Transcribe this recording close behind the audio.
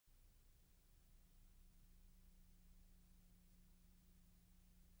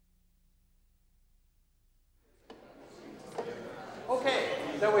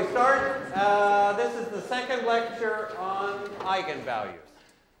lecture on eigenvalues.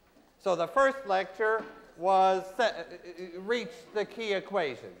 So the first lecture was reached the key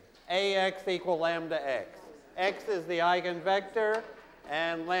equation, ax equal lambda x. X is the eigenvector,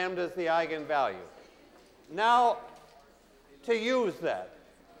 and lambda is the eigenvalue. Now, to use that,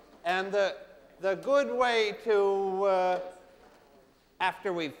 and the good way to,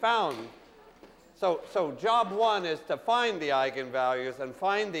 after we've found, so job one is to find the eigenvalues and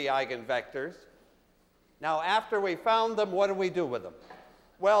find the eigenvectors. Now, after we found them, what do we do with them?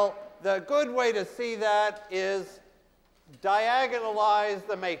 Well, the good way to see that is diagonalize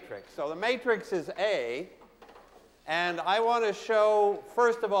the matrix. So the matrix is A, and I want to show,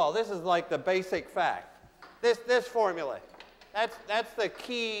 first of all, this is like the basic fact. This formula, that's the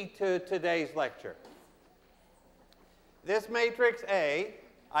key to today's lecture. This matrix A,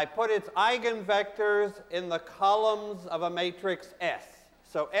 I put its eigenvectors in the columns of a matrix S.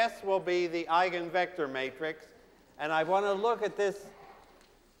 So S will be the eigenvector matrix, and I want to look at this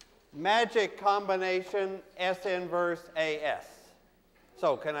magic combination S inverse AS.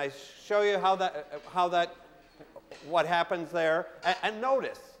 So can I show you what happens there? And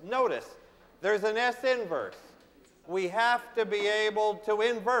notice, there's an S inverse. We have to be able to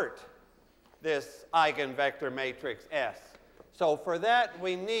invert this eigenvector matrix S. So for that,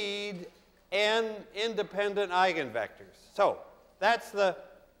 we need n independent eigenvectors. So that's the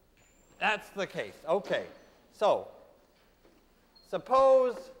case. Okay. So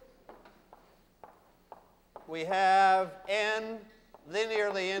suppose we have n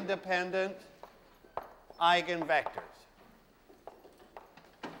linearly independent eigenvectors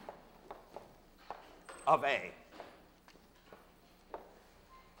of A.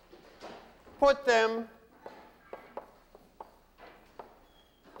 Put them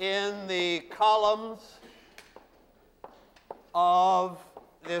in the columns of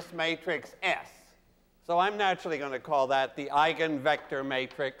this matrix S. So I'm naturally going to call that the eigenvector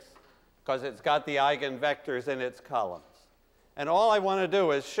matrix because it's got the eigenvectors in its columns. And all I want to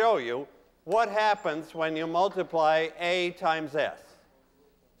do is show you what happens when you multiply A times S.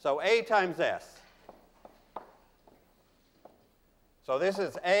 So A times S. So this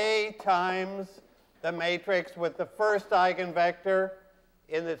is A times the matrix with the first eigenvector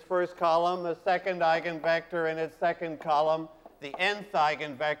in its first column, the second eigenvector in its second column, the nth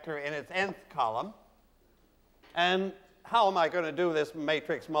eigenvector in its nth column. And how am I going to do this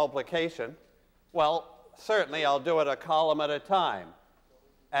matrix multiplication? Well, certainly I'll do it a column at a time.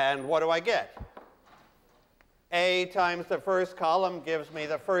 And what do I get? A times the first column gives me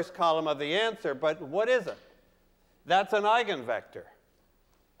the first column of the answer, but what is it? That's an eigenvector.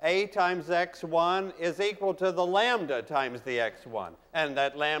 A times x1 is equal to the lambda times the x1. And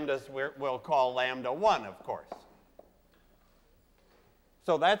that lambda we'll call lambda 1, of course.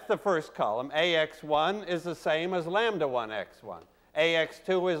 So that's the first column. AX1 is the same as lambda 1x1.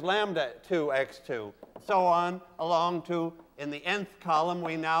 AX2 is lambda 2x2. So on along to, in the nth column,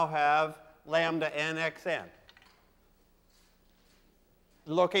 we now have lambda nxn.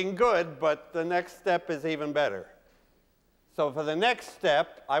 Looking good, but the next step is even better. So for the next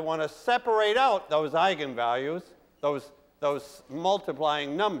step, I want to separate out those eigenvalues, those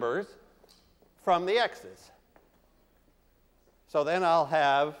multiplying numbers, from the x's. So then I'll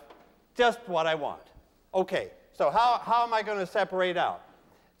have just what I want. Okay, so how am I going to separate out?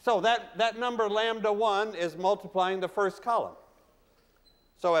 So that number lambda 1 is multiplying the first column.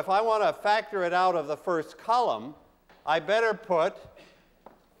 So if I want to factor it out of the first column, I better put,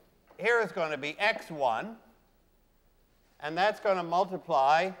 here is going to be x1, and that's going to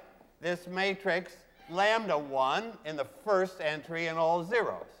multiply this matrix lambda 1 in the first entry in all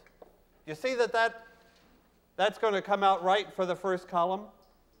zeros. You see that's going to come out right for the first column?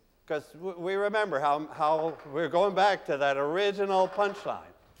 Because we remember how we're going back to that original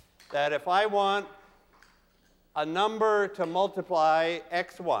punchline, that if I want a number to multiply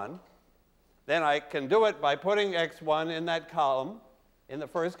x1, then I can do it by putting x1 in that column, in the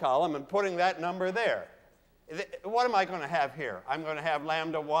first column, and putting that number there. What am I going to have here? I'm going to have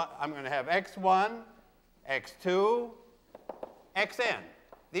lambda 1, I'm going to have x1, x2, xn.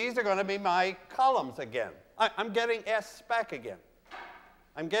 These are going to be my columns again. I'm getting S back again.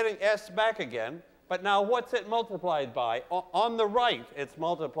 I'm getting S back again, but now what's it multiplied by? On the right, it's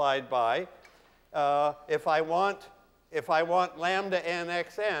multiplied by, if I want lambda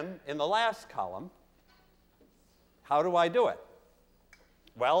nxn in the last column, how do I do it?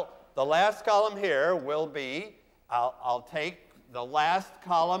 Well, the last column here will be, I'll take the last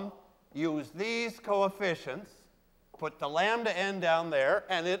column, use these coefficients, put the lambda n down there,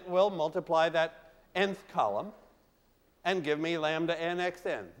 and it will multiply that nth column. and give me lambda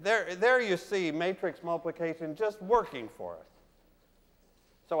nxn. There you see matrix multiplication just working for us.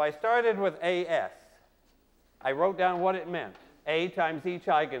 So I started with AS. I wrote down what it meant. A times each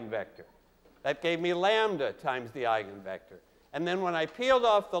eigenvector. That gave me lambda times the eigenvector. And then when I peeled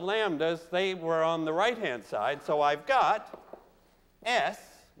off the lambdas, they were on the right-hand side. So I've got S,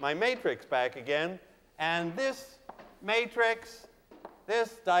 my matrix back again, and this matrix,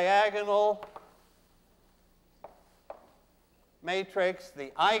 this diagonal matrix,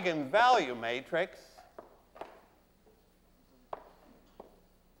 the eigenvalue matrix,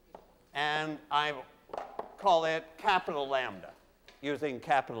 and I call it capital lambda, using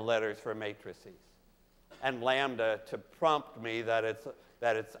capital letters for matrices, and lambda to prompt me that it's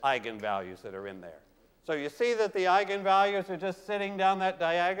eigenvalues that are in there. So you see that the eigenvalues are just sitting down that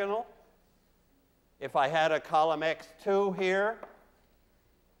diagonal. If I had a column x2 here,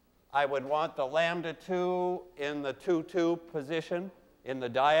 I would want the lambda 2 in the 2, 2 position, in the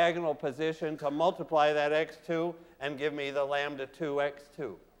diagonal position, to multiply that x2 and give me the lambda 2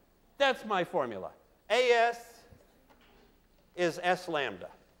 x2. That's my formula. AS is S lambda.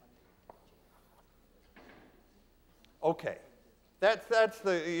 Okay. That's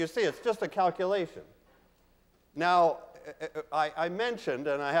the, you see, it's just a calculation. Now, I mentioned,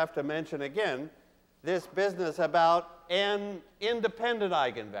 and I have to mention again, this business about n independent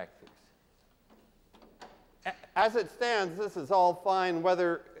eigenvectors. As it stands, this is all fine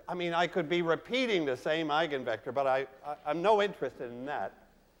whether, I mean, I could be repeating the same eigenvector, but I'm no interested in that.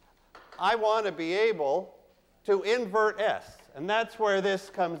 I want to be able to invert S, and that's where this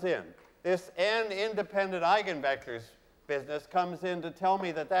comes in. This n independent eigenvectors business comes in to tell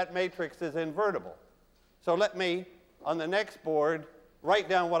me that that matrix is invertible. So let me, on the next board, write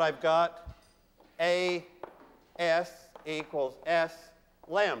down what I've got. AS equals S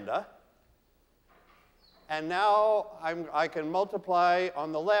lambda. And now I can multiply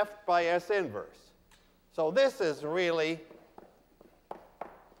on the left by S inverse. So this is really,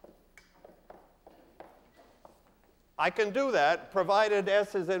 I can do that provided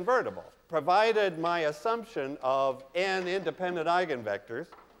S is invertible, provided my assumption of n independent eigenvectors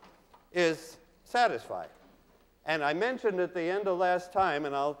is satisfied. And I mentioned at the end of last time,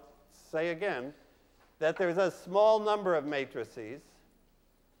 and I'll say again, that there's a small number of matrices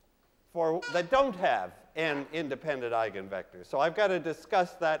that don't have n independent eigenvectors. So I've got to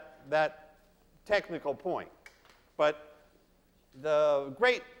discuss that technical point. But the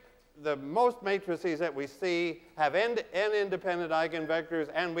most matrices that we see have n independent eigenvectors,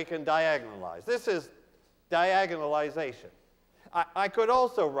 and we can diagonalize. This is diagonalization. I could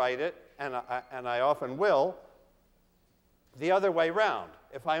also write it, and I often will, the other way round.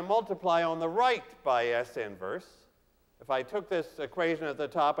 If I multiply on the right by S inverse, if I took this equation at the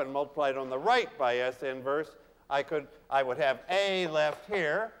top and multiplied on the right by S inverse, I would have A left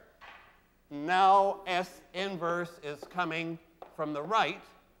here. Now S inverse is coming from the right.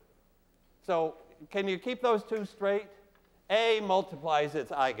 So can you keep those two straight? A multiplies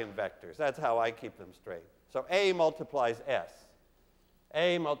its eigenvectors. That's how I keep them straight. So A multiplies S.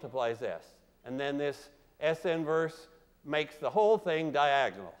 A multiplies S. And then this S inverse makes the whole thing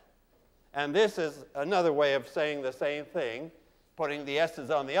diagonal. And this is another way of saying the same thing, putting the s's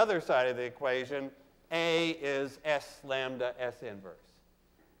on the other side of the equation. A is S lambda S inverse.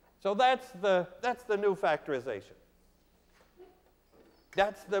 So that's the new factorization.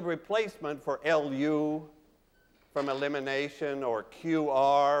 That's the replacement for LU from elimination, or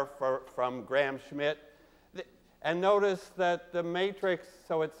QR from Gram-Schmidt. And notice that the matrix,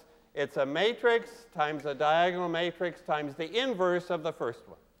 so it's a matrix times a diagonal matrix times the inverse of the first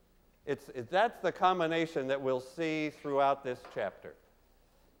one. That's the combination that we'll see throughout this chapter.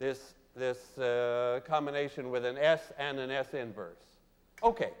 This combination with an S and an S inverse.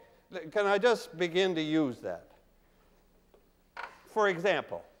 Okay, can I just begin to use that? For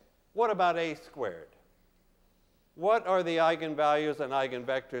example, what about A squared? What are the eigenvalues and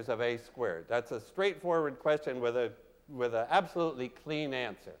eigenvectors of A squared? That's a straightforward question with an absolutely clean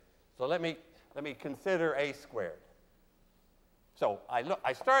answer. So let me consider A squared. So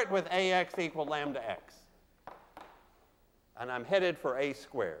I start with AX equal lambda x. And I'm headed for A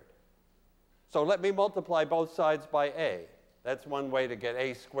squared. So let me multiply both sides by A. That's one way to get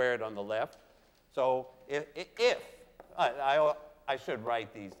A squared on the left. So I should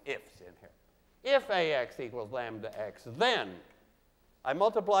write these ifs in here. If AX equals lambda x, then I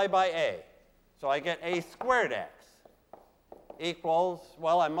multiply by A. So I get A squared x equals,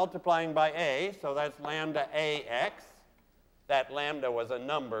 well, I'm multiplying by A, so that's lambda AX. That lambda was a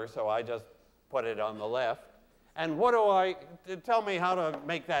number, so I just put it on the left. And what do tell me how to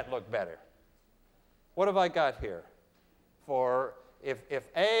make that look better. What have I got here? for if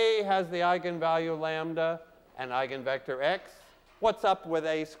A has the eigenvalue lambda and eigenvector x, what's up with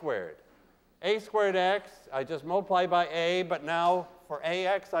A squared? A squared x, I just multiply by A, but now for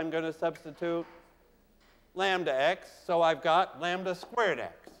AX I'm going to substitute lambda x, so I've got lambda squared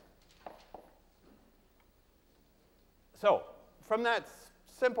x. So from that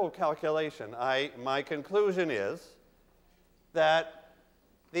simple calculation, my conclusion is that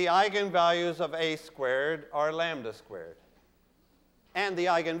the eigenvalues of A squared are lambda squared. And the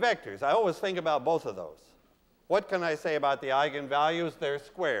eigenvectors, I always think about both of those. What can I say about the eigenvalues? They're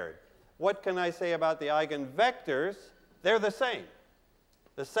squared. What can I say about the eigenvectors? They're the same.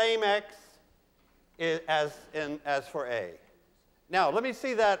 The same x as for A. Now, let me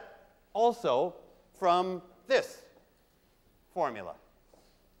see that also from this formula.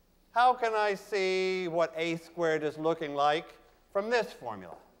 How can I see what A squared is looking like from this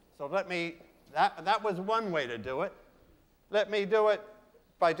formula? So that was one way to do it. Let me do it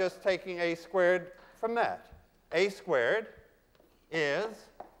by just taking A squared from that. A squared is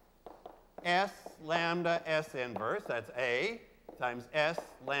S lambda S inverse, that's A, times S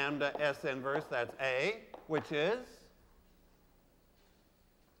lambda S inverse, that's A, which is,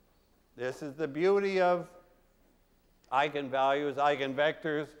 this is the beauty of eigenvalues,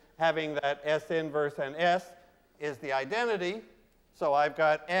 eigenvectors, having that S inverse and S is the identity. So I've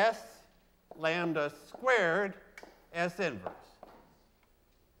got S lambda squared S inverse.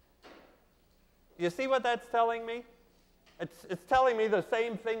 You see what that's telling me? It's telling me the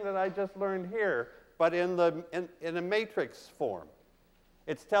same thing that I just learned here, but in a matrix form.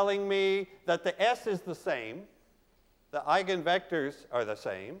 It's telling me that the S is the same, the eigenvectors are the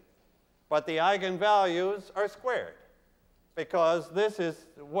same, but the eigenvalues are squared. Because this is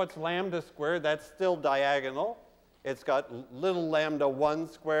what's lambda squared, that's still diagonal. It's got little lambda 1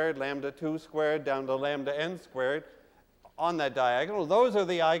 squared, lambda 2 squared, down to lambda n squared on that diagonal. Those are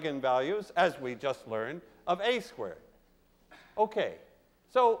the eigenvalues, as we just learned, of A squared. Okay,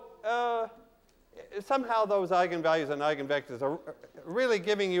 so somehow those eigenvalues and eigenvectors are really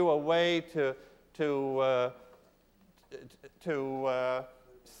giving you a way to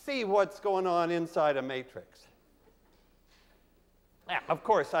see what's going on inside a matrix. Now, of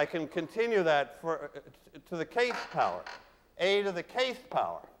course, I can continue that to the kth power, A to the kth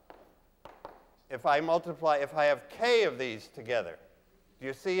power. If I have k of these together, do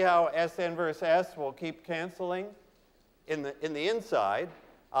you see how S inverse S will keep canceling? In the inside,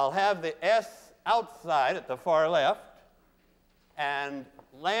 I'll have the S outside at the far left, and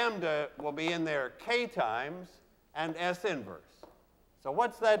lambda will be in there k times, and S inverse. So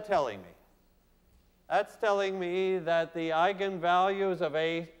what's that telling me? That's telling me that the eigenvalues of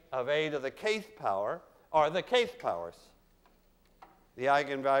A to the kth power are the kth powers. The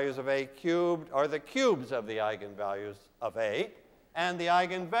eigenvalues of A cubed are the cubes of the eigenvalues of A, and the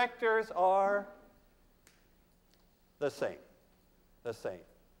eigenvectors are the same. The same.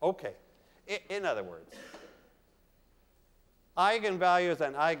 Okay. In other words, eigenvalues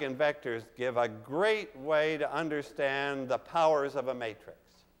and eigenvectors give a great way to understand the powers of a matrix.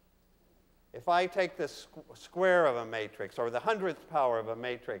 If I take the square of a matrix, or the 100th power of a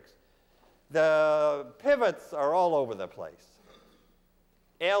matrix, the pivots are all over the place.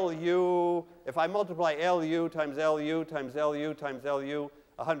 LU, if I multiply LU times LU times LU times LU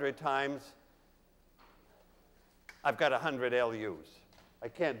 100 times, I've got 100 LUs. I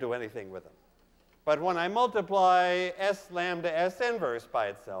can't do anything with them. But when I multiply S lambda S inverse by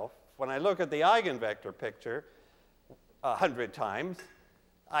itself, when I look at the eigenvector picture 100 times,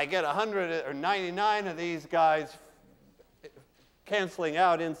 I get 100 or 99 of these guys canceling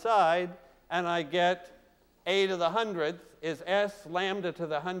out inside, and I get A to the 100th is S lambda to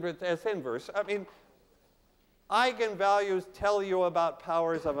the 100th S inverse. I mean, eigenvalues tell you about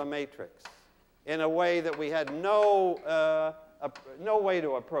powers of a matrix in a way that we had no way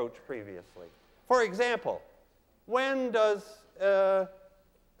to approach previously. For example, when do the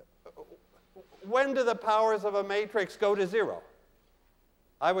powers of a matrix go to 0?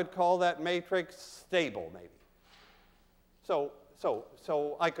 I would call that matrix stable, maybe. So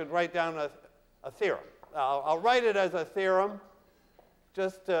I could write down a theorem. I'll write it as a theorem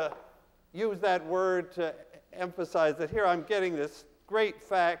just to use that word to emphasize that here I'm getting this great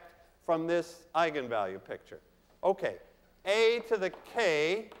fact from this eigenvalue picture. Okay, A to the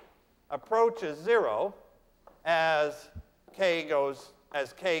k approaches 0 as k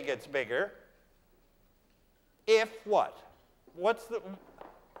gets bigger. If what?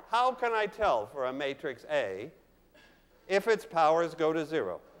 How can I tell for a matrix A if its powers go to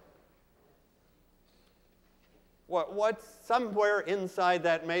 0? What's somewhere inside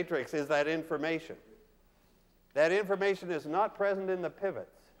that matrix is that information. That information is not present in the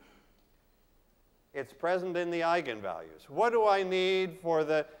pivots. It's present in the eigenvalues. What do I need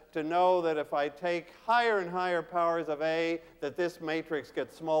to know that if I take higher and higher powers of A, that this matrix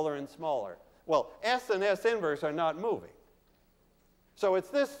gets smaller and smaller? Well, S and S inverse are not moving. So it's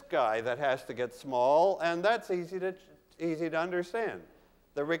this guy that has to get small, and that's easy to understand.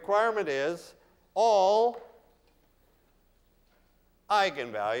 The requirement is all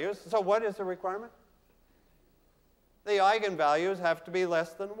eigenvalues. So what is the requirement? The eigenvalues have to be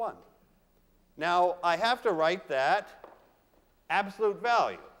less than 1. Now, I have to write that absolute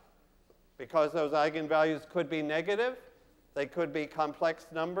value, because those eigenvalues could be negative, they could be complex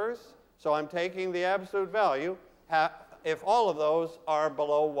numbers, so I'm taking the absolute value if all of those are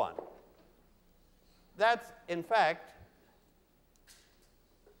below 1. That's, in fact,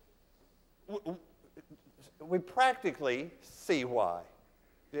 we practically see why.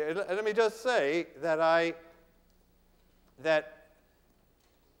 Let me just say that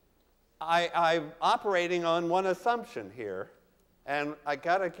I'm operating on one assumption here, and I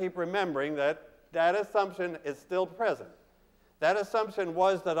got to keep remembering that that assumption is still present. That assumption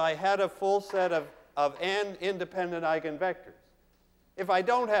was that I had a full set of n independent eigenvectors. If I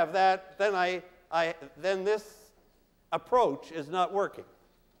don't have that, then this approach is not working.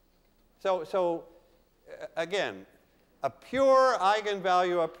 So again, a pure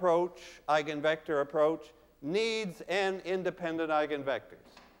eigenvalue approach, eigenvector approach, needs n independent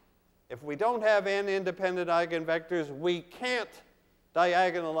eigenvectors. If we don't have n independent eigenvectors, we can't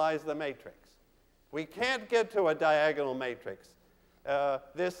diagonalize the matrix. We can't get to a diagonal matrix.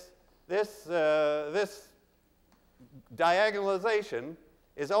 This diagonalization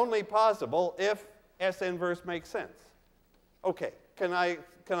is only possible if S inverse makes sense. Okay, can I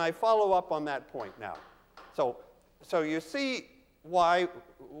follow up on that point now? So you see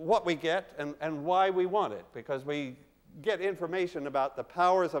what we get and why we want it, because we get information about the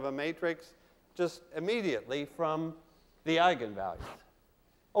powers of a matrix just immediately from the eigenvalues.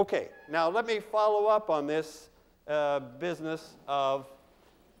 Okay, now let me follow up on this business of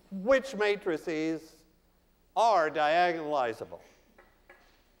which matrices are diagonalizable.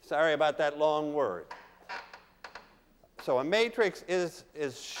 Sorry about that long word. So a matrix is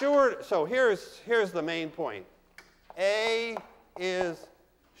sure, so here's the main point. A is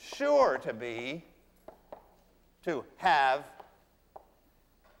sure to have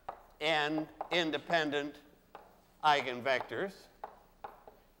n independent eigenvectors,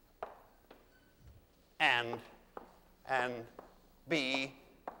 and B,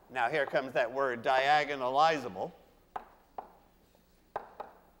 now here comes that word, diagonalizable.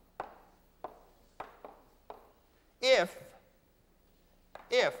 If,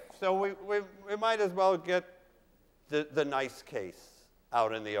 so we might as well get the nice case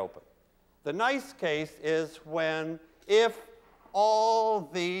out in the open. The nice case is if all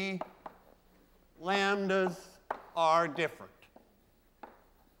the lambdas are different.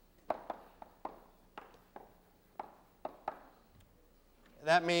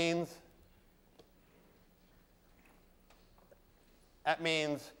 That means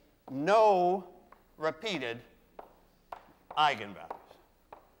no repeated eigenvalues.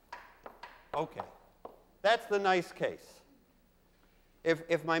 Okay, that's the nice case.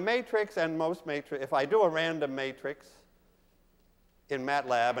 If my matrix and most matrix, if I do a random matrix in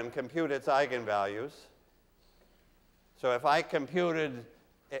MATLAB and compute its eigenvalues, so if I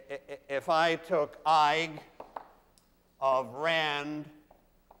took eig of rand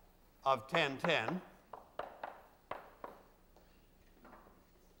of 10, 10,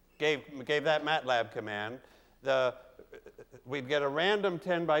 gave that MATLAB command, we'd get a random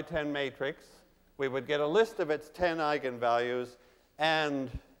 10 by 10 matrix. We would get a list of its 10 eigenvalues,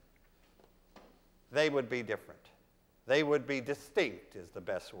 and they would be different. They would be distinct is the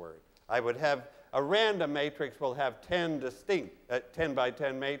best word. I would have a random matrix will have 10 distinct, 10 by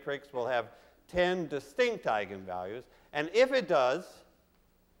 10 matrix will have 10 distinct eigenvalues, and if it does,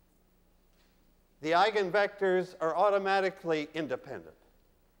 the eigenvectors are automatically independent.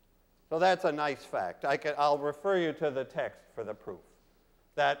 So that's a nice fact. I'll refer you to the text for the proof.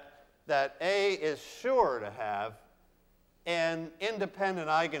 That A is sure to have n independent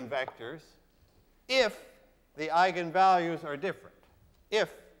eigenvectors if the eigenvalues are different.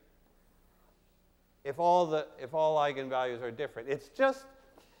 If all eigenvalues are different. It's just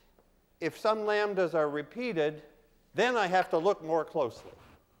if some lambdas are repeated, then I have to look more closely.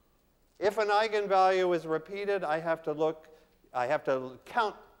 If an eigenvalue is repeated, I have to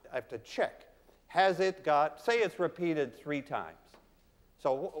check. Has it got, say it's repeated 3 times.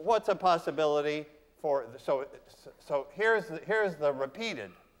 So what's a possibility for, so here's the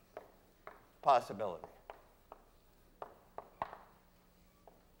repeated possibility.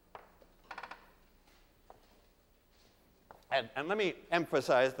 and let me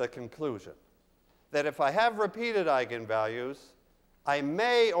emphasize the conclusion, that if I have repeated eigenvalues, I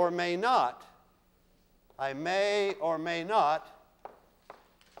may or may not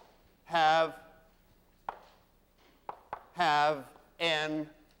have n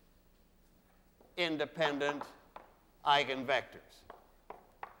independent eigenvectors.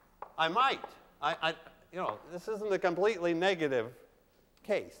 I might. This isn't a completely negative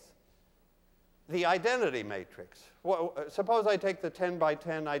case. The identity matrix. Suppose I take the 10 by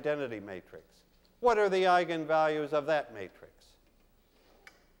 10 identity matrix. What are the eigenvalues of that matrix?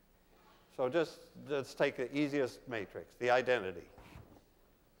 So let's take the easiest matrix, the identity.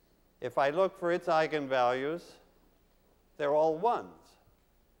 If I look for its eigenvalues, they're all 1s.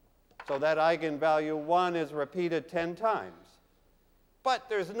 So that eigenvalue 1 is repeated 10 times. But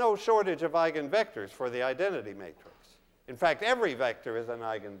there's no shortage of eigenvectors for the identity matrix. In fact, every vector is an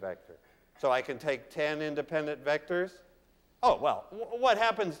eigenvector. So I can take 10 independent vectors. Oh, well, what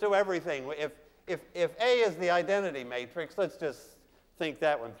happens to everything? If A is the identity matrix, let's just think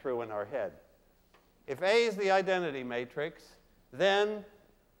that one through in our head. If A is the identity matrix, then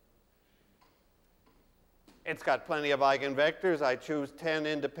it's got plenty of eigenvectors. I choose 10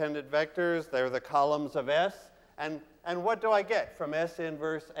 independent vectors. They're the columns of S. And what do I get from S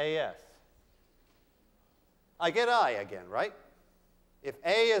inverse AS? I get I again, right? If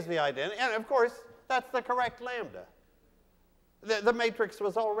A is the identity, and of course, that's the correct lambda. The matrix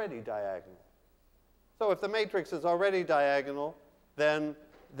was already diagonal. So if the matrix is already diagonal, then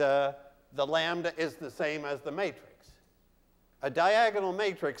the lambda is the same as the matrix. A diagonal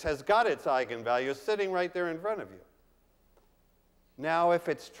matrix has got its eigenvalues sitting right there in front of you. Now, if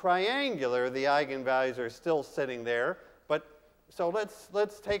it's triangular, the eigenvalues are still sitting there. But so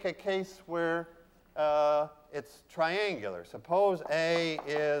let's take a case where it's triangular. Suppose A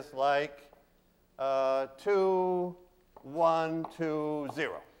is like 2, 1, 2,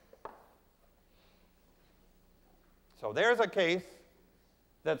 0. So there's a case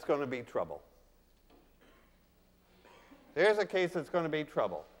that's going to be trouble. There's a case that's going to be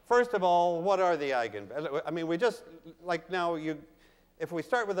trouble. First of all, what are the eigenvalues? I mean, we just, like now, if we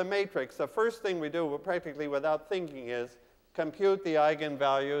start with a matrix, the first thing we do practically without thinking is compute the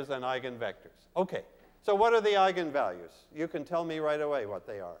eigenvalues and eigenvectors. OK, so what are the eigenvalues? You can tell me right away what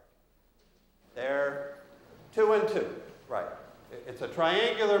they are. They're 2 and 2, right. It's a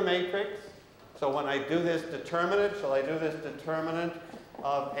triangular matrix. So when I do this determinant, shall I do this determinant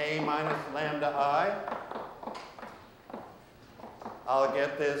of A minus lambda I? I'll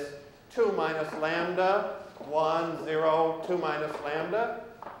get this 2 minus lambda, 1, 0, 2 minus lambda,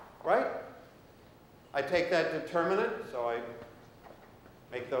 right? I take that determinant, so I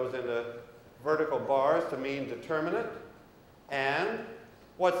make those into vertical bars to mean determinant. And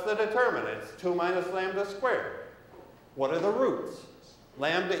what's the determinant? It's 2 minus lambda squared. What are the roots?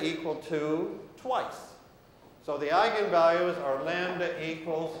 Lambda equal 2 twice. So the eigenvalues are lambda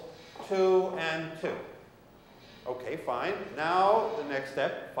equals 2 and 2. OK, fine. Now the next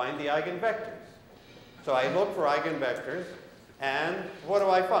step, find the eigenvectors. So I look for eigenvectors, and what do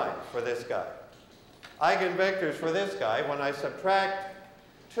I find for this guy? Eigenvectors for this guy, when I subtract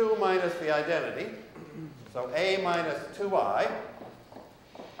 2 minus the identity, so A minus 2I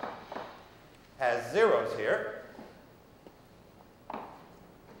has zeros here,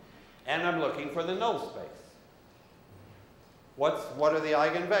 and I'm looking for the null space. What are the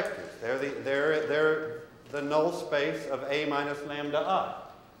eigenvectors? They're the null space of A minus lambda I.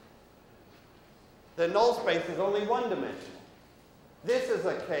 The null space is only one-dimensional. This is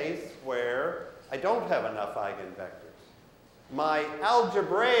a case where I don't have enough eigenvectors. My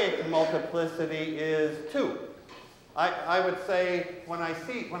algebraic multiplicity is 2. I would say when I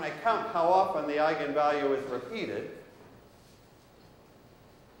count how often the eigenvalue is repeated,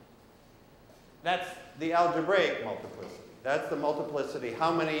 that's the algebraic multiplicity. That's the multiplicity.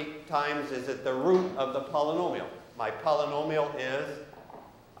 How many times is it the root of the polynomial? My polynomial is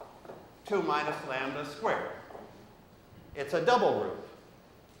 2 minus lambda squared. It's a double root.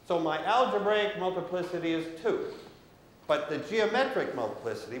 So my algebraic multiplicity is 2. But the geometric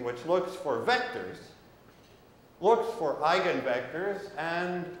multiplicity, which looks for vectors, looks for eigenvectors,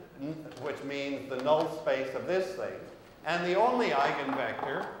 and which means the null space of this thing. And the only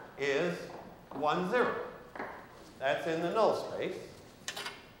eigenvector is 1, 0. That's in the null space.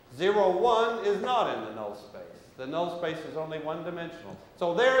 0, 1 is not in the null space. The null space is only one-dimensional.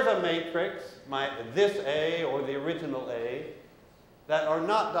 So there's a matrix, this A or the original A, that are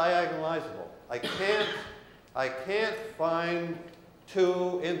not diagonalizable. I can't find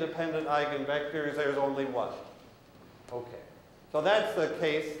 2 independent eigenvectors. There's only 1. OK. So that's the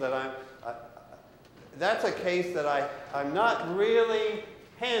case that that's a case that I'm not really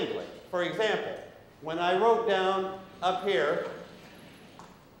handling. For example, when I wrote down up here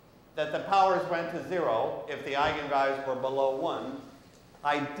that the powers went to 0 if the eigenvalues were below 1,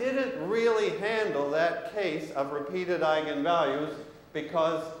 I didn't really handle that case of repeated eigenvalues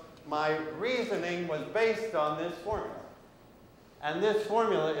because my reasoning was based on this formula. And this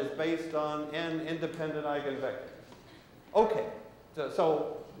formula is based on n independent eigenvectors. Okay,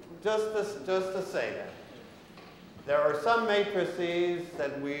 so just to say that, there are some matrices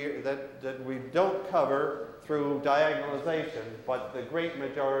that we don't cover through diagonalization, but the great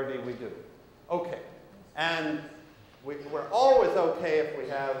majority we do. Okay, and we're always okay if we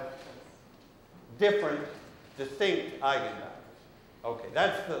have different, distinct eigenvalues. Okay,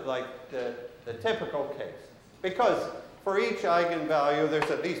 that's the typical case. Because for each eigenvalue,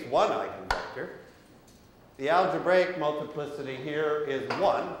 there's at least one eigenvector. The algebraic multiplicity here is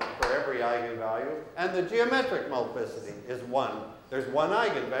 1 for every eigenvalue, and the geometric multiplicity is 1. There's one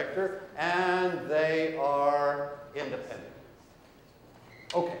eigenvector, and they are independent.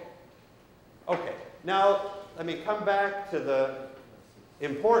 Okay. Okay. Now, let me come back to the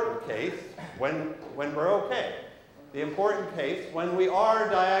important case when we're okay. The important case when we are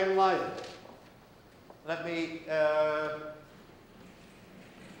diagonalizing. Let me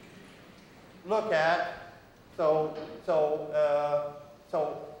look at, let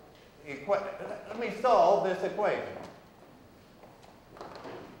me solve this equation.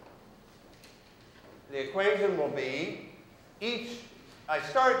 The equation will be I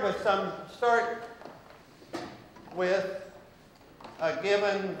start with a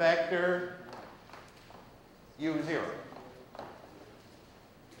given vector u0.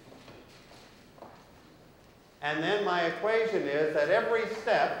 And then my equation is that every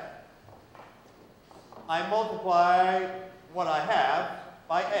step I multiply what I have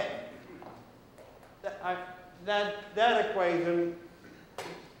by a. That equation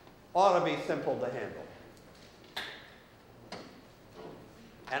ought to be simple to handle.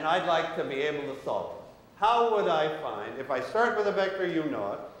 And I'd like to be able to solve it. How would I find, if I start with a vector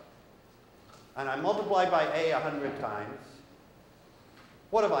u0, and I multiply by a 100 times,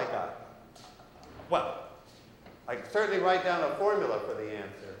 what have I got? Well, I can certainly write down a formula for the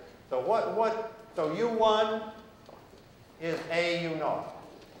answer. So u1 is a u0.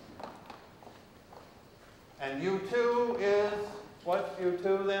 And u2 is, what's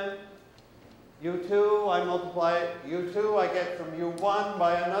u2 then? u2, I multiply u2, I get from u1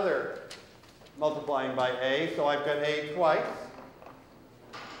 by another multiplying by a, so I've got a twice.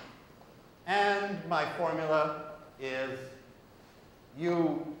 And my formula is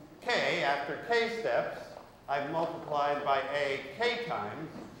uk, after k steps, I've multiplied by a k times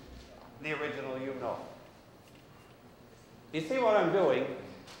the original u0. You see what I'm doing?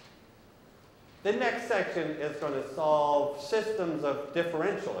 The next section is going to solve systems of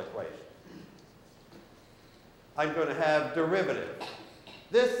differential equations. I'm going to have derivatives.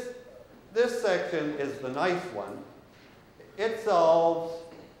 This section is the nice one. It solves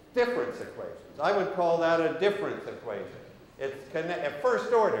difference equations. I would call that a difference equation. It's a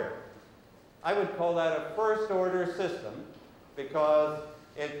first order. I would call that a first order system because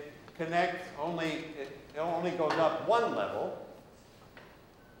it connects it only goes up one level.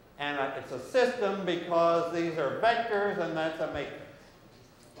 And it's a system because these are vectors and that's a matrix.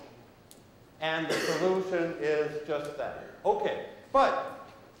 And the solution is just that. Okay, but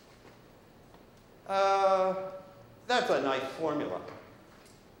that's a nice formula.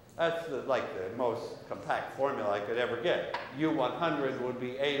 That's like the most compact formula I could ever get. U100 would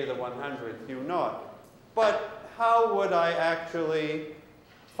be a to the 100th u0. But how would I actually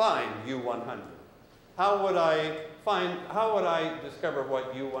find U100? How would I discover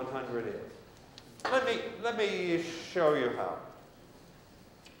what U100 is? Let me show you how.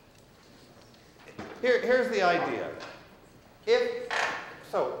 Here's the idea. To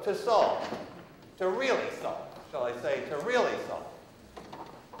really solve, shall I say, to really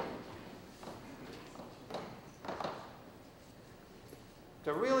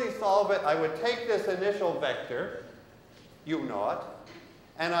solve, it, I would take this initial vector, u0,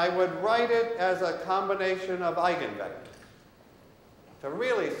 and I would write it as a combination of eigenvectors. To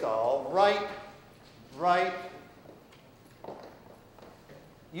really solve, write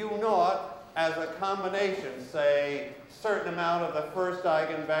u0 as a combination, say, certain amount of the first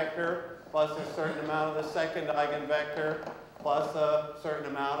eigenvector plus a certain amount of the second eigenvector plus a certain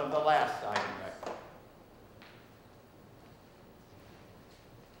amount of the last eigenvector.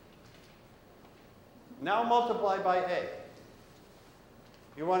 Now multiply by a.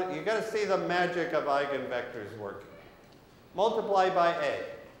 You got to see the magic of eigenvectors working. Multiply by a.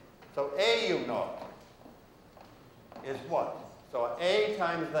 So a u0. is what? So A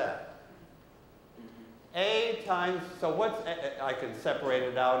times that. A times, so what's, I can separate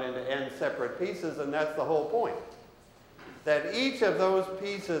it out into n separate pieces, and that's the whole point. That each of those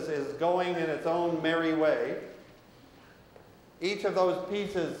pieces is going in its own merry way. Each of those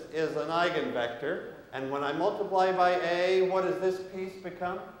pieces is an eigenvector, and when I multiply by A, what does this piece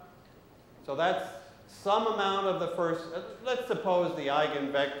become? So that's some amount of the first, let's suppose the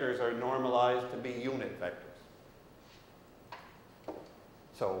eigenvectors are normalized to be unit vectors.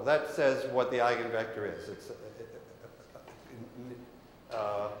 So that says what the eigenvector is. It's,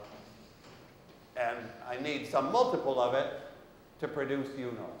 and I need some multiple of it to produce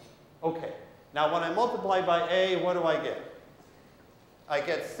U naught. Okay. Now when I multiply by A, what do I get? I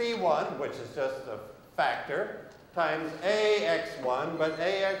get C1, which is just a factor, times AX1, but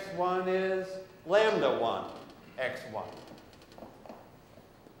AX1 is lambda 1 x1.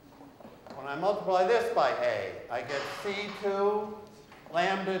 When I multiply this by A, I get C2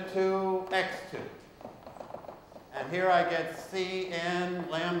 lambda 2 x2. And here I get Cn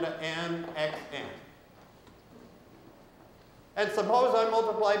lambda n xn. And suppose I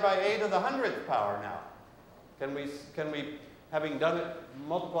multiply by A to the 100th power now. Can we, having done it,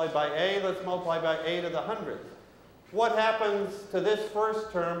 multiply by A, let's multiply by A to the 100th. What happens to this first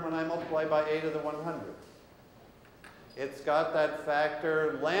term when I multiply by A to the 100th? It's got that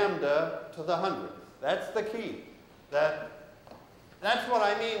factor lambda to the 100th. That's the key. That's what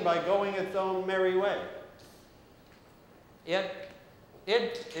I mean by going its own merry way. It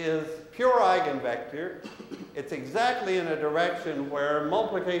is pure eigenvector. It's exactly in a direction where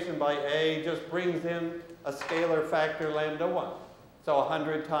multiplication by A just brings in a scalar factor lambda 1. So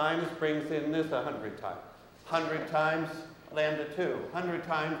 100 times brings in this 100 times. 100 times lambda 2. 100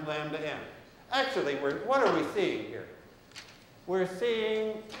 times lambda n. Actually, what are we seeing here? We're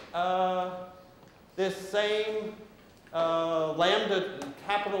seeing this same lambda,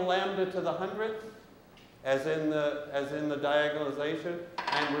 capital lambda to the 100th, as in the diagonalization,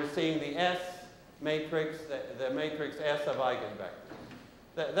 and we're seeing the S matrix, the matrix S of eigenvectors.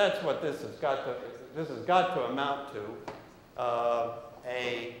 That's what this has got to amount to.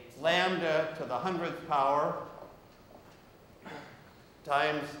 A lambda to the 100th power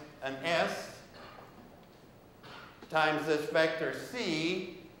times an S times this vector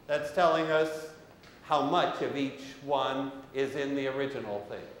C that's telling us how much of each one is in the original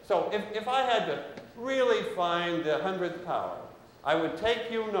thing. So if I had to really find the 100th power, I would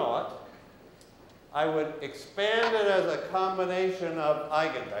take U naught, I would expand it as a combination of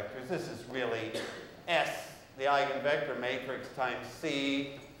eigenvectors. This is really S, the eigenvector matrix, times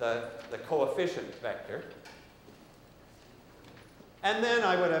C, the coefficient vector. And then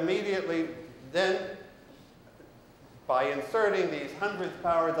I would immediately, by inserting these 100th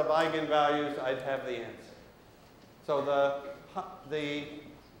powers of eigenvalues, I'd have the answer. So there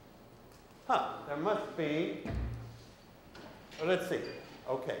must be, well, let's see.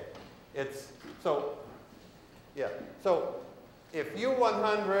 Okay. So if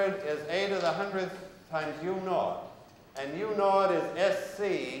U100 is A to the 100th times U naught, and U naught is SC,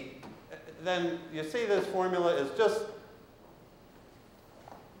 then you see this formula is just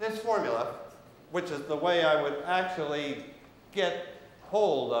this formula, which is the way I would actually get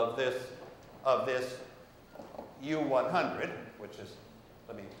hold of this U100, which is,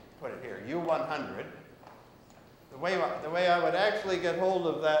 let me put it here, U100. The way I would actually get hold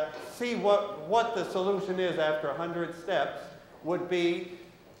of that, see what the solution is after 100 steps, would be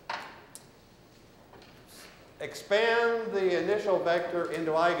expand the initial vector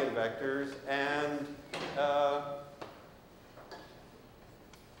into eigenvectors and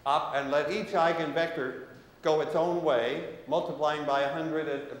let each eigenvector go its own way, multiplying by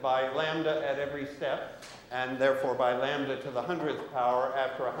 100 by lambda at every step, and therefore by lambda to the 100th power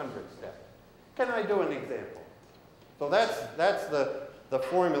after 100 steps. Can I do an example? So that's the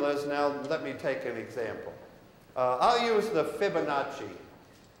formulas. Now let me take an example. I'll use the Fibonacci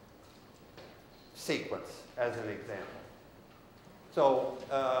sequence as an example. So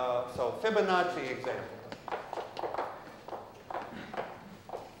Fibonacci example.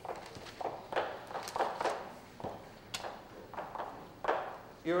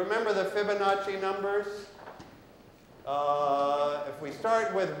 You remember the Fibonacci numbers? If we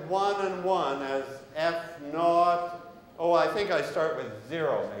start with 1 and 1 as F naught, oh, I think I start with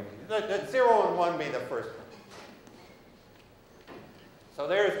 0 maybe. Let 0 and 1 be the first one. So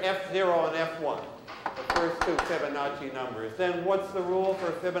there's F0 and F1, the first two Fibonacci numbers. Then what's the rule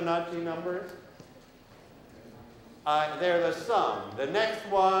for Fibonacci numbers? They're the sum. The next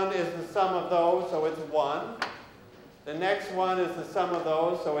one is the sum of those, so it's 1. The next one is the sum of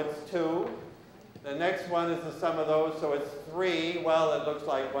those, so it's 2. The next one is the sum of those, so it's 3. Well, it looks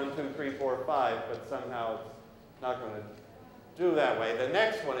like 1, 2, 3, 4, 5, but somehow it's not going to do that way. The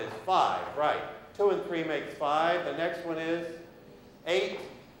next one is 5, right. 2 and 3 makes 5. The next one is 8.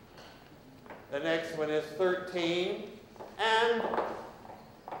 The next one is 13. And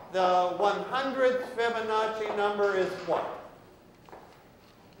the 100th Fibonacci number is what?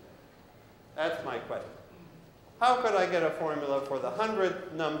 That's my question. How could I get a formula for the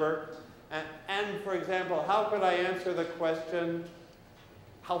 100th number? And for example, how could I answer the question,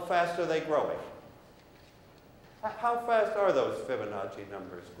 how fast are they growing? How fast are those Fibonacci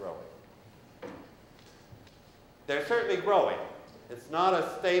numbers growing? They're certainly growing. It's not a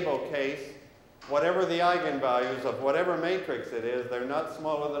stable case. Whatever the eigenvalues of whatever matrix it is, they're not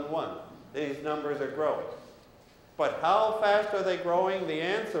smaller than 1. These numbers are growing. But how fast are they growing? The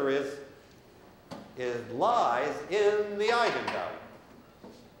answer lies in the eigenvalue.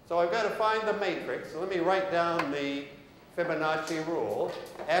 So I've got to find the matrix. So let me write down the Fibonacci rule.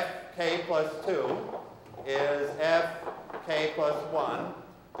 Fk plus 2 is Fk plus 1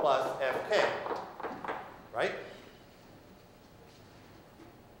 plus Fk. Right?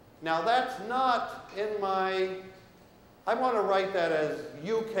 Now that's not in my, I want to write that as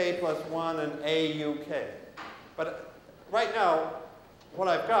uk plus 1 and auk. But right now, what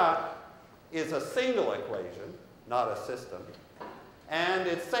I've got is a single equation, not a system, and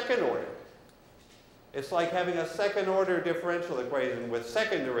it's second order. It's like having a second order differential equation with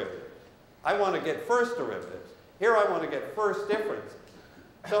second derivatives. I want to get first derivatives. Here I want to get first differences.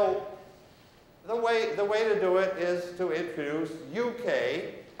 So the way to do it is to introduce uk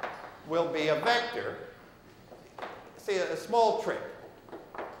will be a vector. See, a small trick.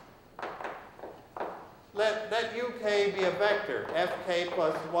 Let uk be a vector, fk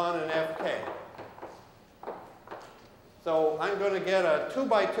plus 1 and fk. So I'm going to get a 2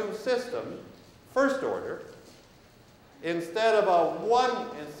 by 2 system, first order, instead of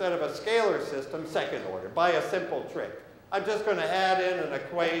a scalar system, second order, by a simple trick. I'm just going to add in an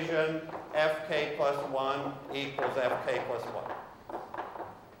equation, fk plus 1 equals fk plus 1.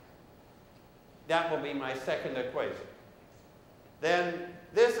 That will be my second equation. Then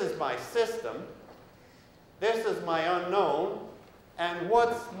this is my system. This is my unknown. And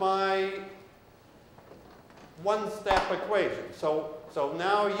what's my one-step equation? So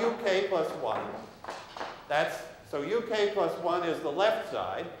now uk plus 1. So uk plus 1 is the left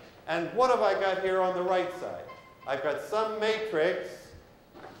side. And what have I got here on the right side? I've got some matrix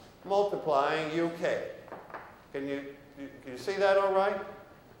multiplying uk. Can you see that all right?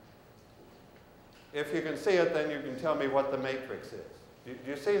 If you can see it, then you can tell me what the matrix is. Do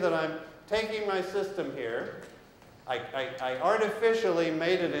you see that I'm taking my system here? I artificially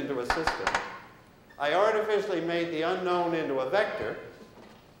made it into a system. I artificially made the unknown into a vector.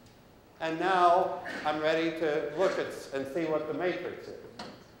 And now I'm ready to look at and see what the matrix is.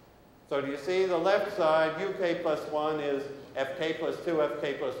 So do you see the left side, uk plus 1 is fk plus 2,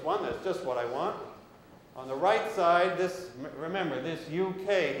 fk plus 1. That's just what I want. On the right side, remember, this uk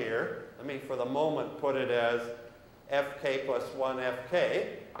here, let me for the moment put it as fk plus 1 fk.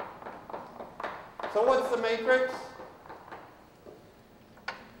 So what's the matrix?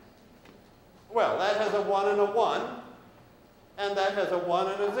 Well, that has a 1 and a 1, and that has a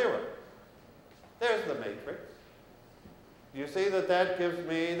 1 and a 0. There's the matrix. You see that that gives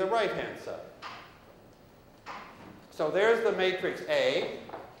me the right-hand side. So there's the matrix A,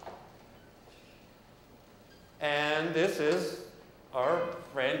 and this is our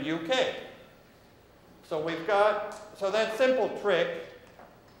friend UK. So that simple trick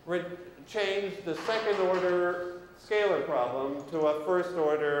changed the second order scalar problem to a first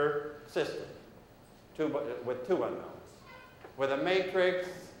order system with two unknowns, with a matrix,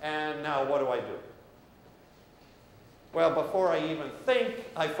 and now what do I do? Well, before I even think,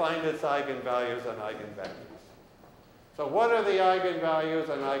 I find its eigenvalues and eigenvectors. So what are the eigenvalues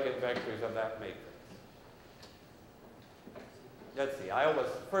and eigenvectors of that matrix? Let's see,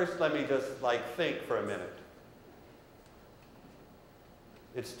 first let me just think for a minute.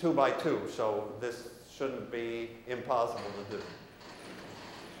 It's 2 by 2, so this shouldn't be impossible to do.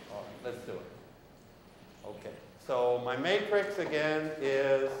 All right, let's do it. Okay, so my matrix again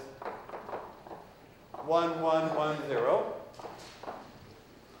is 1, 1, 1, 0.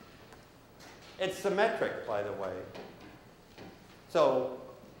 It's symmetric, by the way. So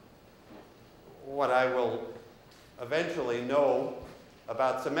what I will eventually know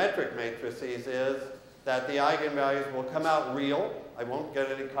about symmetric matrices is that the eigenvalues will come out real. I won't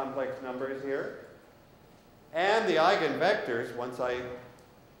get any complex numbers here. And the eigenvectors, once I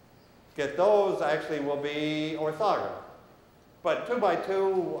get those, actually will be orthogonal. But 2 by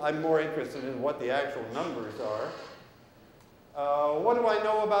 2, I'm more interested in what the actual numbers are. What do I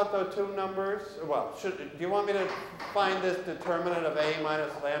know about the two numbers? Well, do you want me to find this determinant of a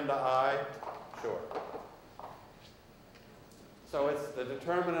minus lambda I? Sure. So it's the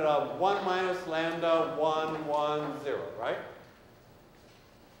determinant of 1 minus lambda 1, 1, 0, right?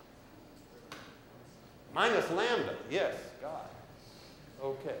 Minus lambda, yes, God.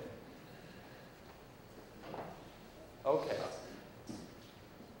 Okay. Okay.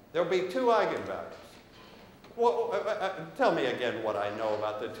 There'll be two eigenvalues. Well, tell me again what I know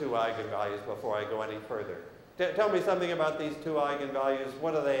about the two eigenvalues before I go any further. Tell me something about these two eigenvalues.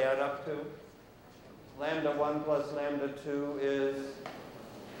 What do they add up to? Lambda 1 plus lambda 2 is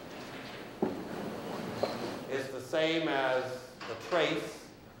the same as the trace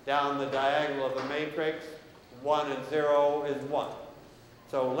down the diagonal of the matrix. 1 and 0 is 1.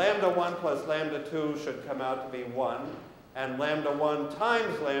 So lambda 1 plus lambda 2 should come out to be 1. And lambda 1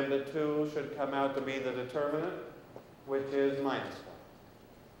 times lambda 2 should come out to be the determinant, which is minus 1.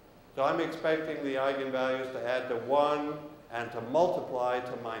 So I'm expecting the eigenvalues to add to 1 and to multiply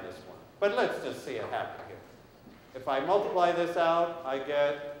to minus 1. But let's just see it happen here. If I multiply this out, I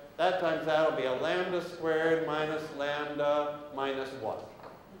get that times that will be a lambda squared minus lambda minus 1.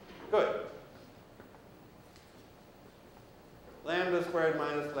 Good. Lambda squared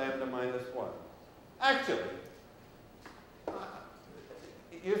minus lambda minus 1. Actually,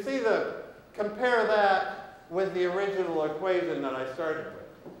 you see compare that with the original equation that I started with.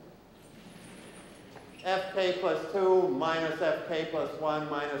 Fk plus 2 minus Fk plus 1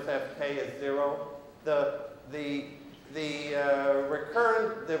 minus Fk is 0. The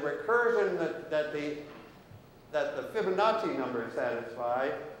recursion that the Fibonacci numbers satisfy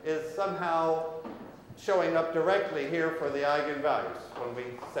is somehow showing up directly here for the eigenvalues when we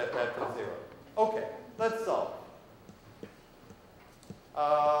set that to 0. Okay, let's solve.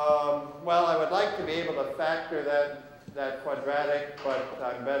 Well, I would like to be able to factor that quadratic, but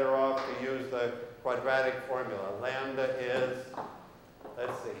I'm better off to use the quadratic formula. Lambda is,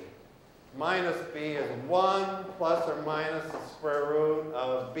 let's see, minus b is 1 plus or minus the square root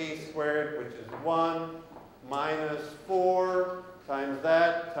of b squared, which is 1, minus 4 times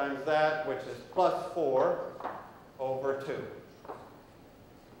that, which is plus 4 over 2.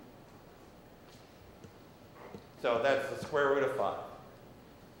 So that's the square root of 5.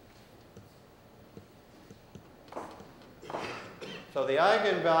 So the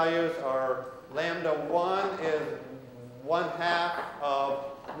eigenvalues are lambda 1 is 1/2 of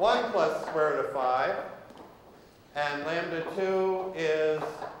 1 plus square root of 5, and lambda 2 is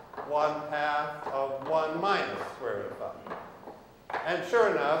 1/2 of 1 minus square root of 5. And sure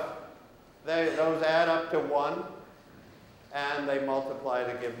enough, those add up to 1, and they multiply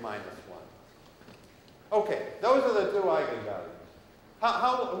to give minus 1. Okay, those are the two eigenvalues.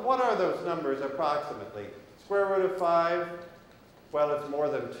 What are those numbers approximately? Square root of 5, well, it's more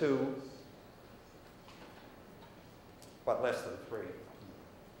than 2, but less than 3.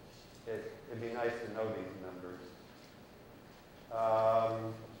 It'd be nice to know these numbers.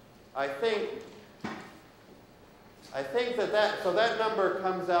 I think so that number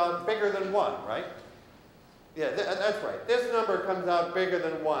comes out bigger than 1, right? Yeah, that's right. This number comes out bigger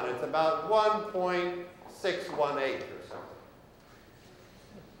than 1. It's about 1.618 or something.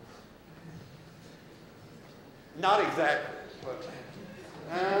 Not exactly, but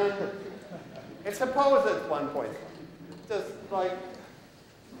suppose it's 1.6. Just like,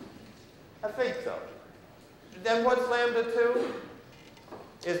 I think so. Then what's lambda 2?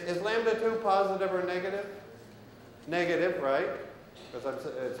 Is lambda 2 positive or negative? Negative, right? Because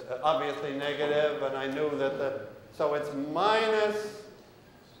it's obviously negative, and I knew that so it's minus,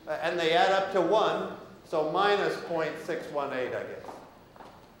 and they add up to 1, so minus 0.618, I guess.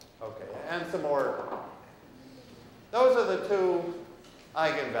 Okay, and some more. Those are the two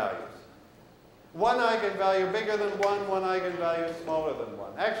eigenvalues. One eigenvalue bigger than 1, one eigenvalue smaller than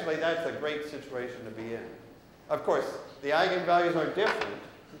 1. Actually, that's a great situation to be in. Of course, the eigenvalues are different,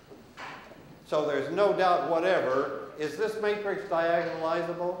 so there's no doubt whatever. Is this matrix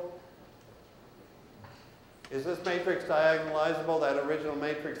diagonalizable? Is this matrix diagonalizable, that original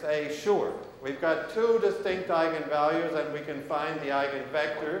matrix A? Sure. We've got two distinct eigenvalues, and we can find the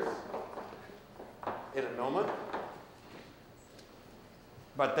eigenvectors in a moment.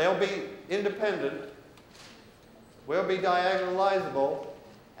 But they'll be independent, will be diagonalizable,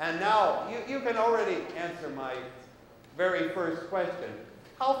 and now you can already answer my very first question.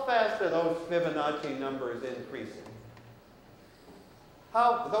 How fast are those Fibonacci numbers increasing?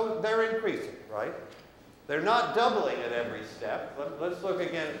 They're increasing, right? They're not doubling at every step. Let's look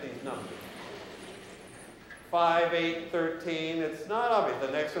again at these numbers. 5, 8, 13. It's not obvious.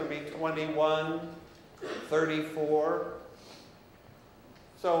 The next one would be 21, 34.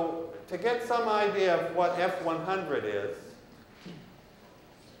 So to get some idea of what F100 is,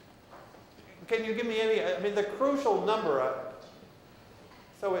 can you give me any, I mean, the crucial number,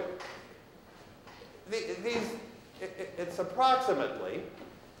 so it's approximately,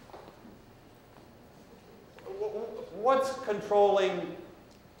 what's controlling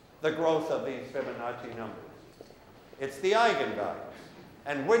the growth of these Fibonacci numbers? It's the eigenvalues.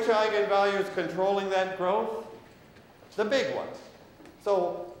 And which eigenvalue is controlling that growth? The big one.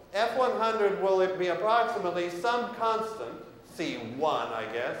 So F100 will it be approximately some constant, C1 I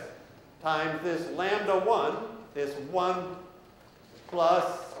guess, times this lambda 1, this 1 plus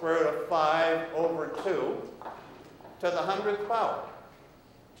square root of 5 over 2 to the 100th power.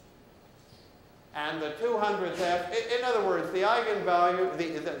 And the 200th F, in other words, the eigenvalue,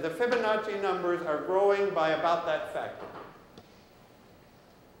 the Fibonacci numbers are growing by about that factor.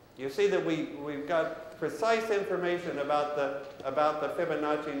 You see that we've got precise information about the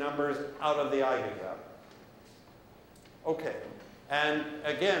Fibonacci numbers out of the eigenvalue. Okay, and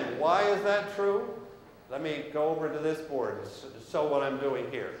again, why is that true? Let me go over to this board and show what I'm doing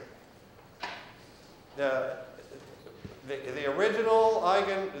here. The original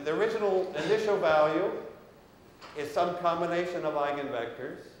initial value is some combination of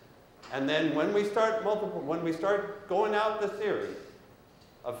eigenvectors, and then when we start going out the series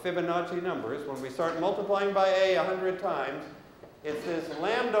of Fibonacci numbers, when we start multiplying by a 100 times, it's this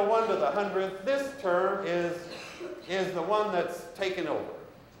lambda 1 to the 100th. This term is the one that's taken over.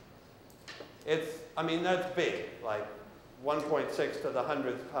 I mean, that's big, like 1.6 to the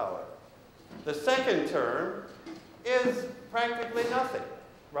 100th power. The second term is practically nothing,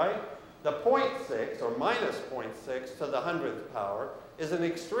 right? The 0.6 or minus 0.6 to the 100th power is an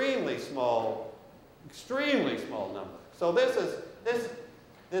extremely small number. So there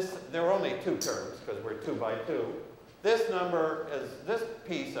are only two terms because we're 2 by 2. This number this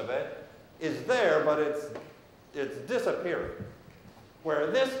piece of it is there, but it's disappearing. Where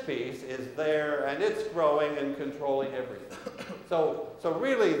this piece is there and it's growing and controlling everything. So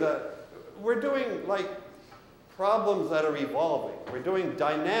really we're doing like problems that are evolving. We're doing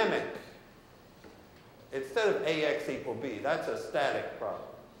dynamic. Instead of AX equal B, that's a static problem.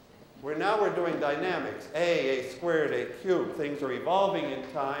 We're doing dynamics. A squared, A cubed. Things are evolving in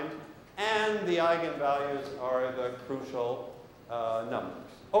time, and the eigenvalues are the crucial numbers.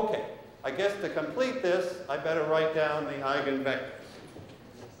 Okay, I guess to complete this, I better write down the eigenvectors.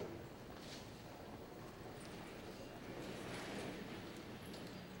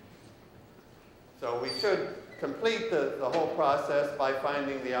 So we should complete the whole process by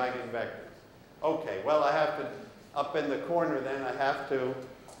finding the eigenvectors. Okay, well I have to, up in the corner then, I have to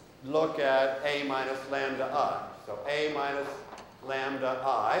look at A minus lambda I. So A minus lambda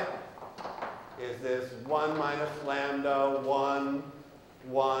I is this 1 minus lambda, 1,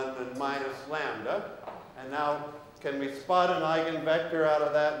 1, and minus lambda. And now, can we spot an eigenvector out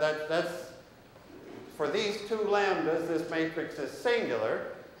of that? That's for these two lambdas, this matrix is singular.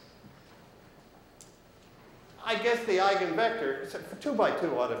 I guess the eigenvector, 2 by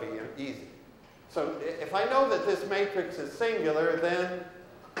 2 ought to be easy. So if I know that this matrix is singular, then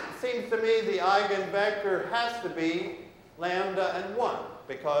it seems to me the eigenvector has to be lambda and 1,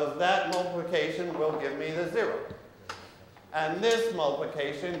 because that multiplication will give me the 0. And this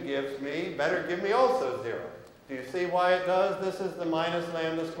multiplication better give me also 0. Do you see why it does? This is the minus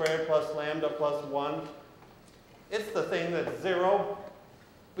lambda squared plus lambda plus 1. It's the thing that's 0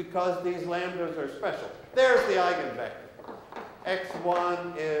 because these lambdas are special. There's the eigenvector.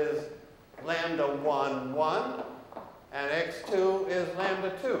 x1 is lambda 1, 1, and x2 is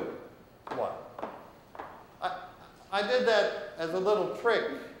lambda 2, 1. I did that as a little trick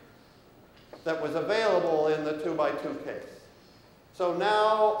that was available in the 2 by 2 case. So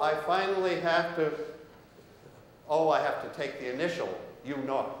now I finally have to, I have to take the initial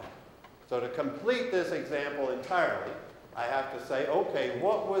u0. So to complete this example entirely, I have to say, okay,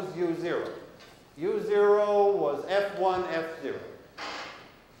 what was u0? u0 was f1, f0.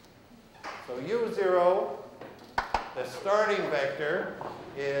 So u0, the starting vector,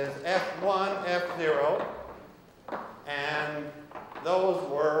 is f1, f0, and those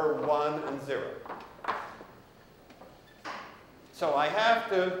were 1 and 0. So I have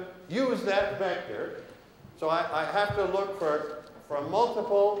to use that vector. So I have to look for a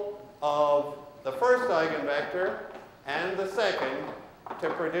multiple of the first eigenvector and the second to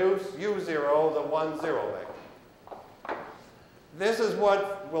produce u0, the 1, 0 vector. This is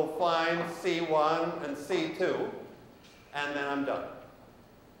what we'll find C1 and C2, and then I'm done.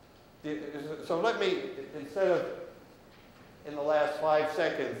 So let me, instead of in the last 5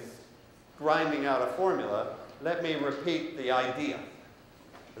 seconds grinding out a formula, let me repeat the idea.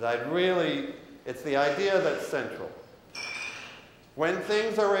 It's the idea that's central. When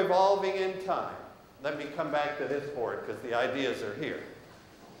things are evolving in time, let me come back to this board because the ideas are here.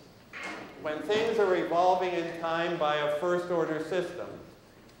 When things are evolving in time by a first-order system,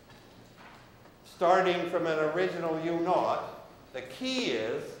 starting from an original U0, the key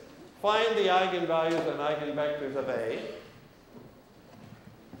is find the eigenvalues and eigenvectors of A.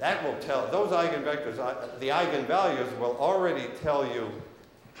 That will tell, those eigenvectors, the eigenvalues will already tell you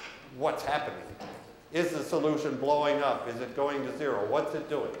what's happening. Is the solution blowing up? Is it going to 0? What's it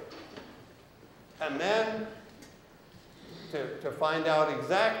doing? And then, to find out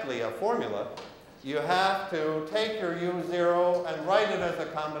exactly a formula, you have to take your U0 and write it as a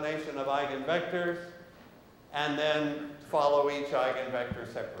combination of eigenvectors, and then follow each eigenvector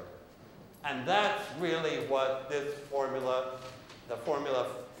separately. And that's really what this formula, the formula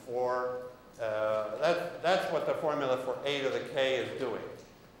for, that's what the formula for a to the k is doing.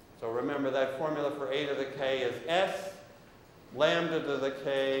 So remember that formula for a to the k is s, lambda to the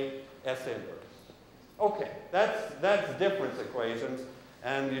k, s inverse. Okay, that's difference equations,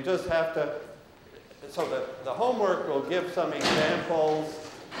 and you just have to, so the homework will give some examples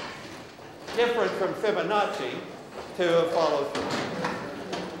different from Fibonacci to follow through.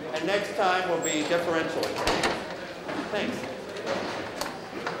 And next time will be differential equations. Thanks.